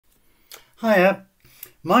Hiya,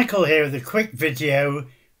 Michael here with a quick video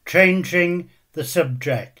changing the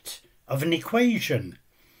subject of an equation,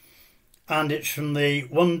 and it's from the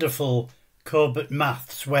wonderful Corbett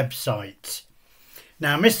Maths website.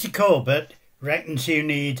 Now Mr. Corbett reckons you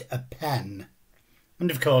need a pen, and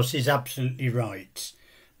of course he's absolutely right,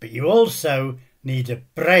 but you also need a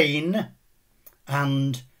brain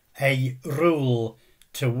and a rule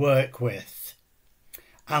to work with,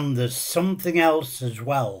 and there's something else as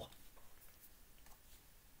well.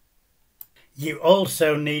 You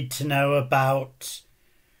also need to know about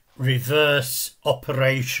reverse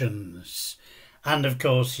operations, and of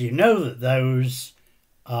course you know that those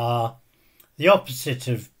are the opposite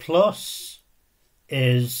of plus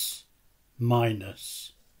is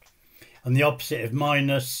minus, and the opposite of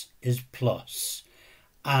minus is plus,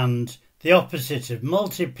 and the opposite of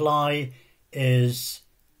multiply is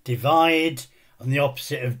divide, and the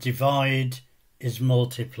opposite of divide is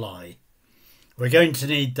multiply. We're going to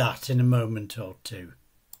need that in a moment or two.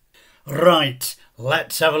 Right,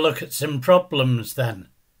 let's have a look at some problems then.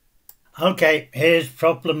 Okay, here's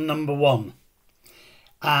problem number 1.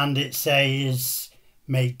 And it says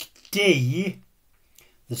make D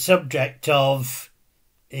the subject of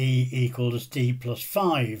E equals D plus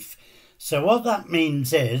 5. So what that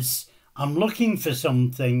means is I'm looking for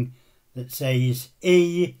something that says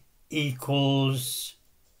E equals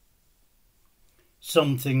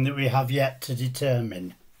something that we have yet to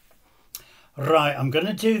determine. Right, I'm going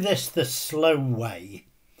to do this the slow way.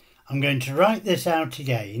 I'm going to write this out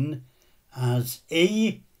again as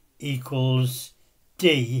E equals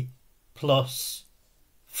D plus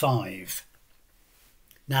 5.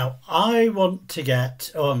 Now I want to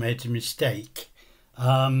get, I made a mistake.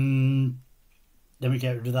 Let me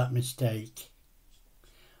get rid of that mistake.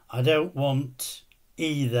 I don't want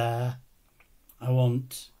E there, I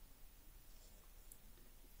want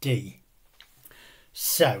D.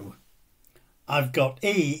 So I've got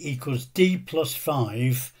E equals D plus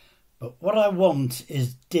 5, but what I want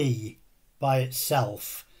is D by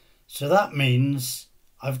itself. So that means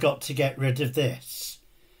I've got to get rid of this.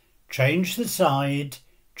 Change the side,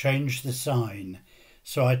 change the sign.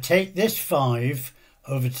 So I take this 5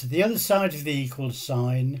 over to the other side of the equal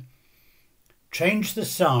sign, change the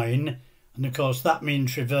sign, and of course that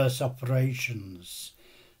means reverse operations.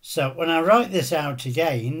 So when I write this out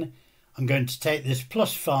again, I'm going to take this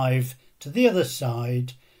plus 5 to the other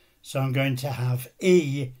side. So I'm going to have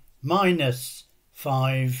E minus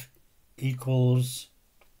 5 equals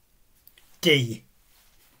D.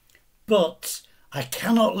 But I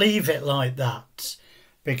cannot leave it like that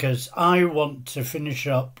because I want to finish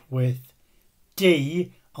up with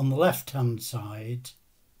D on the left-hand side.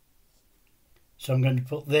 So I'm going to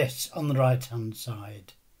put this on the right-hand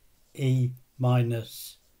side. E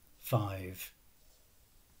minus 5.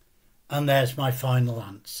 And there's my final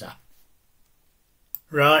answer.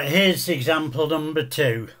 Right, here's example number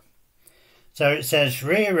 2. So it says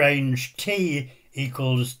rearrange T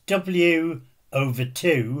equals W over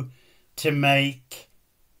 2 to make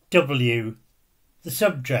W the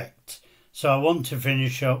subject. So I want to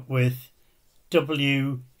finish up with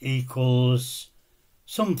W equals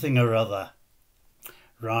something or other.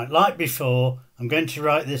 Right, like before, I'm going to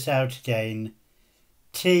write this out again.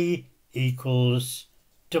 T equals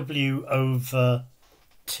W over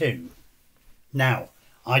 2. Now,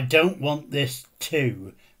 I don't want this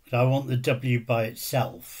 2, but I want the W by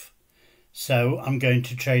itself. So I'm going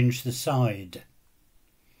to change the side.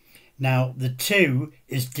 Now, the 2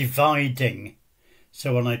 is dividing.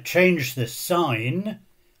 So when I change the sign,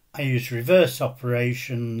 I use reverse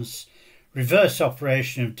operations. Reverse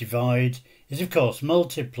operation of divide is, of course,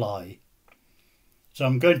 multiply. So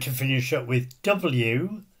I'm going to finish up with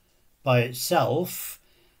W by itself,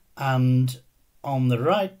 and on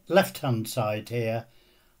the left-hand side here,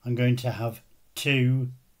 I'm going to have 2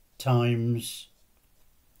 times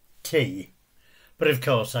T. But of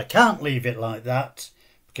course, I can't leave it like that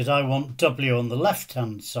because I want W on the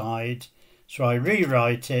left-hand side, so I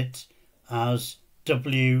rewrite it as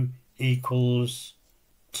W equals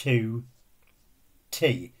 2T.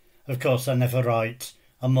 Of course, I never write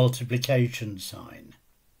a multiplication sign.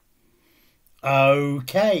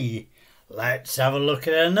 Okay, let's have a look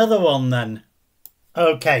at another one then.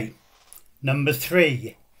 Okay, number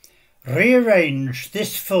 3. Rearrange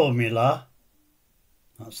this formula,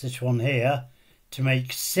 that's this one here, to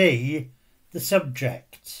make C the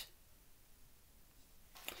subject.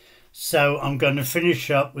 So I'm going to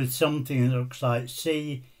finish up with something that looks like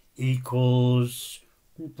C equals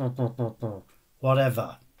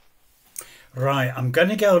whatever. Right, I'm going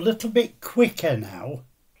to go a little bit quicker now.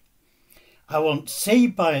 I want C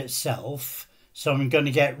by itself, So I'm going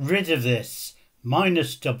to get rid of this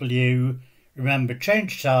minus w. Remember,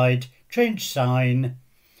 change side, change sign.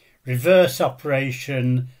 Reverse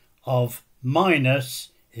operation of minus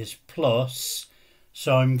is plus.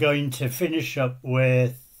 So I'm going to finish up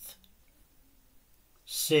with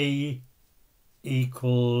C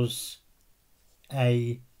equals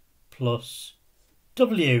A plus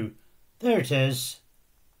W. There it is.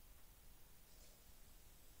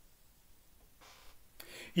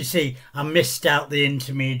 You see, I missed out the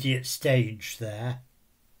intermediate stage there.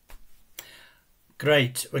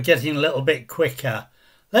 Great, we're getting a little bit quicker.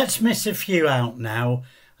 Let's miss a few out now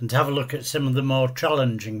and have a look at some of the more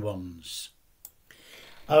challenging ones.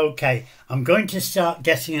 Okay, I'm going to start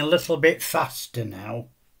getting a little bit faster now.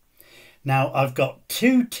 Now, I've got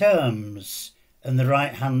two terms on the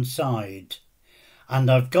right-hand side, and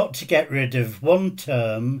I've got to get rid of one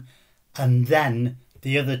term and then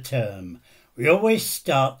the other term. We always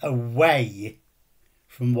start away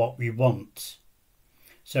from what we want.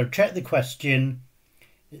 So check the question.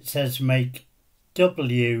 It says make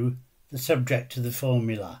W the subject of the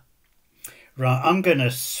formula. Right, I'm going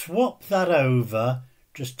to swap that over,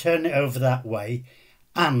 just turn it over that way,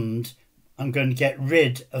 and I'm going to get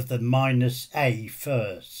rid of the minus A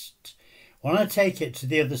first. When I take it to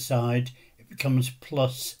the other side, it becomes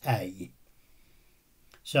plus A.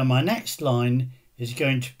 So my next line is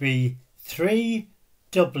going to be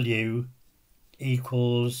 3W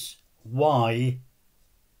equals Y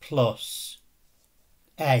plus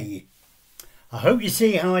A. I hope you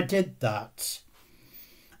see how I did that.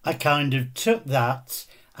 I kind of took that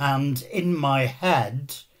and in my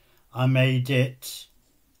head I made it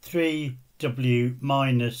 3W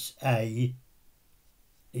minus A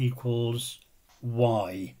equals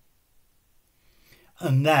Y.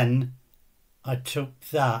 And then I took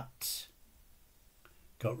that,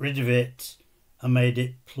 got rid of it and made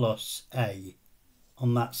it plus A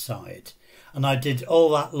on that side. And I did all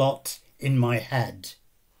that lot in my head.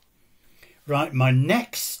 Right, my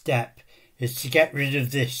next step is to get rid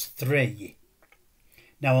of this 3.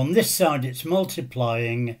 Now on this side it's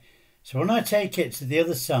multiplying, so when I take it to the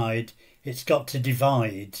other side it's got to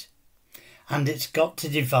divide. And it's got to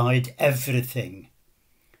divide everything.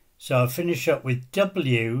 So I finish up with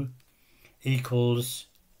W equals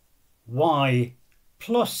Y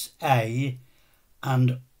plus A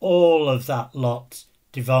and all of that lot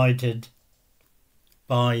divided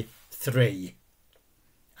by 3.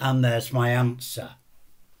 And there's my answer.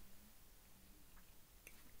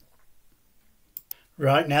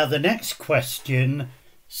 Right, now the next question,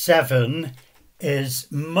 7, is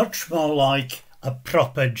much more like a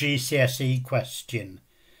proper GCSE question.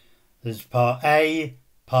 There's part A,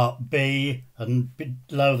 part B, and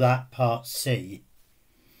below that part C.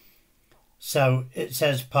 So it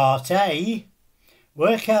says part A,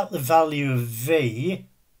 work out the value of V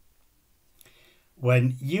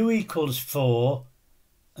when U equals 4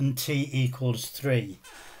 and T equals 3.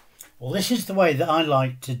 Well, this is the way that I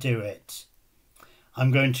like to do it. I'm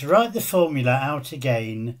going to write the formula out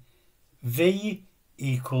again. V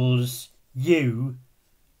equals U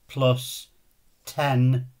plus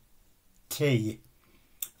 10T.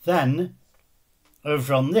 Then,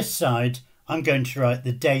 over on this side, I'm going to write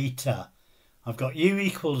the data. I've got U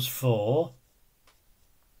equals 4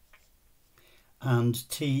 and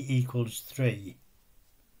T equals 3.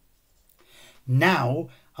 Now,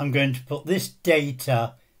 I'm going to put this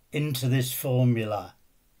data into this formula.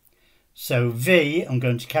 So V, I'm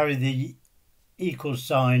going to carry the equal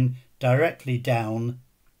sign directly down.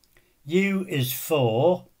 U is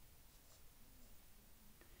 4.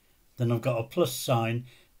 Then I've got a plus sign.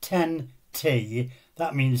 10T,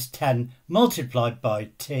 that means 10 multiplied by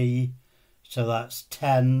T. So that's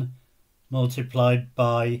 10 multiplied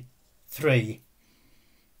by 3.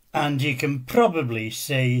 And you can probably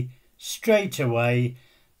see straight away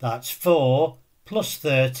that's 4 plus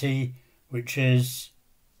 30, which is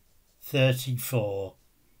 34.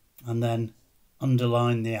 And then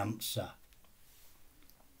underline the answer.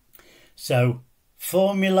 So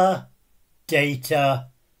formula, data,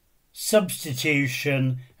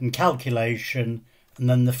 substitution and calculation, and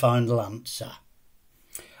then the final answer.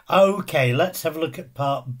 Okay, let's have a look at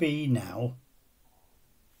part B now.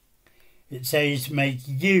 It says make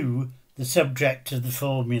U the subject of the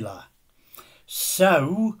formula.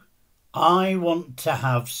 So I want to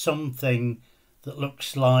have something that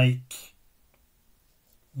looks like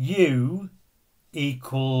U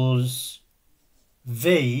equals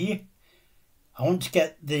V. I want to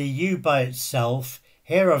get the U by itself.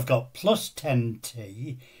 Here I've got plus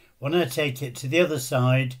 10T. When I take it to the other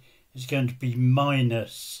side, it's going to be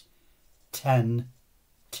minus 10T.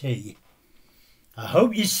 I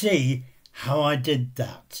hope you see how I did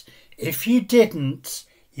that. If you didn't,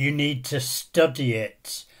 you need to study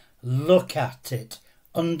it, look at it,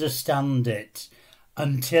 understand it,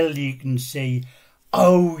 until you can see,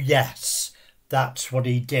 oh yes, that's what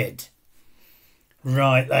he did.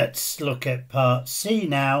 Right, let's look at part C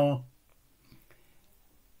now.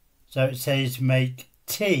 So it says make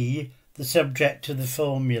T the subject of the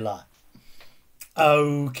formula.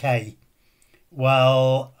 Okay,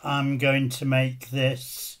 well, I'm going to make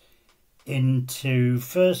this into,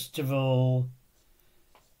 first of all,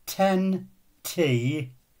 10t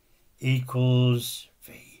equals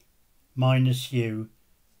v minus u,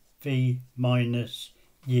 v minus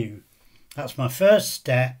u. That's my first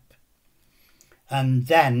step, and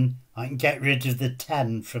then I can get rid of the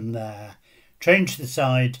 10 from there. Change the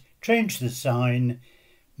side, change the sign.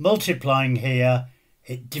 Multiplying here,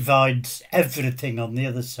 it divides everything on the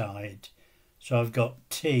other side. So I've got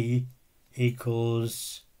t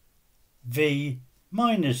equals v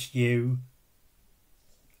minus u,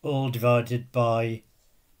 all divided by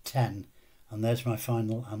 10. And there's my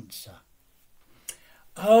final answer.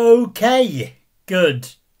 Okay, good.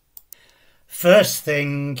 First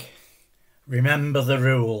thing, remember the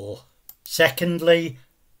rule. Secondly,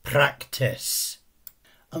 practice.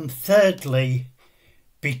 And thirdly,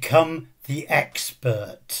 become the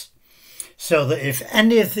expert. So that if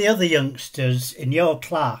any of the other youngsters in your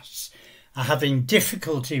class are having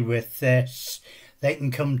difficulty with this, they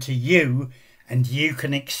can come to you and you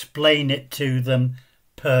can explain it to them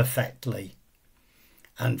perfectly.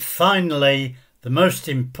 And finally, the most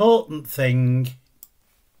important thing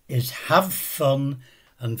is have fun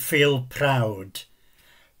and feel proud.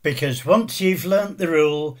 Because once you've learnt the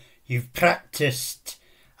rule, you've practiced,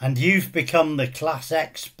 and you've become the class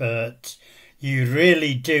expert, you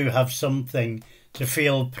really do have something to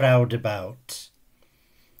feel proud about.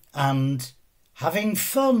 And having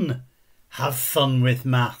fun. Have fun with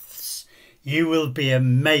maths. You will be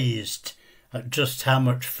amazed at just how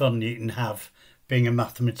much fun you can have being a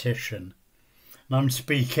mathematician. And I'm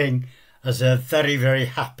speaking as a very, very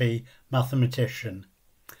happy mathematician.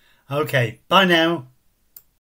 Okay, bye now.